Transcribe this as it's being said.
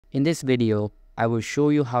In this video, I will show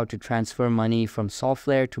you how to transfer money from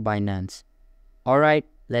Solflare to Binance. Alright,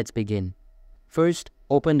 let's begin. First,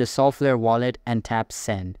 open the Solflare wallet and tap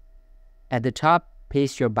Send. At the top,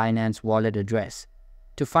 paste your Binance wallet address.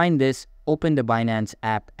 To find this, open the Binance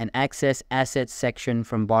app and access Assets section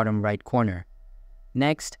from bottom right corner.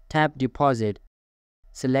 Next, tap Deposit.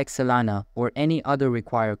 Select Solana or any other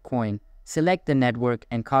required coin. Select the network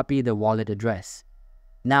and copy the wallet address.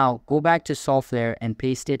 Now, go back to Solflare and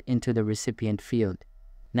paste it into the recipient field.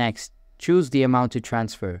 Next, choose the amount to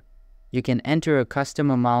transfer. You can enter a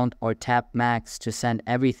custom amount or tap Max to send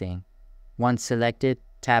everything. Once selected,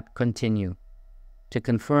 tap Continue. To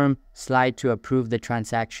confirm, slide to approve the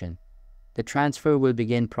transaction. The transfer will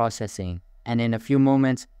begin processing, and in a few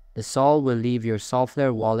moments, the Sol will leave your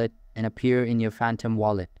Solflare wallet and appear in your Phantom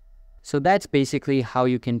wallet. So that's basically how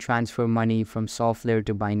you can transfer money from Solflare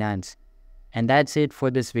to Binance. And that's it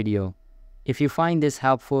for this video. If you find this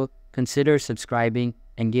helpful, consider subscribing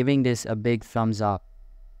and giving this a big thumbs up.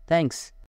 Thanks.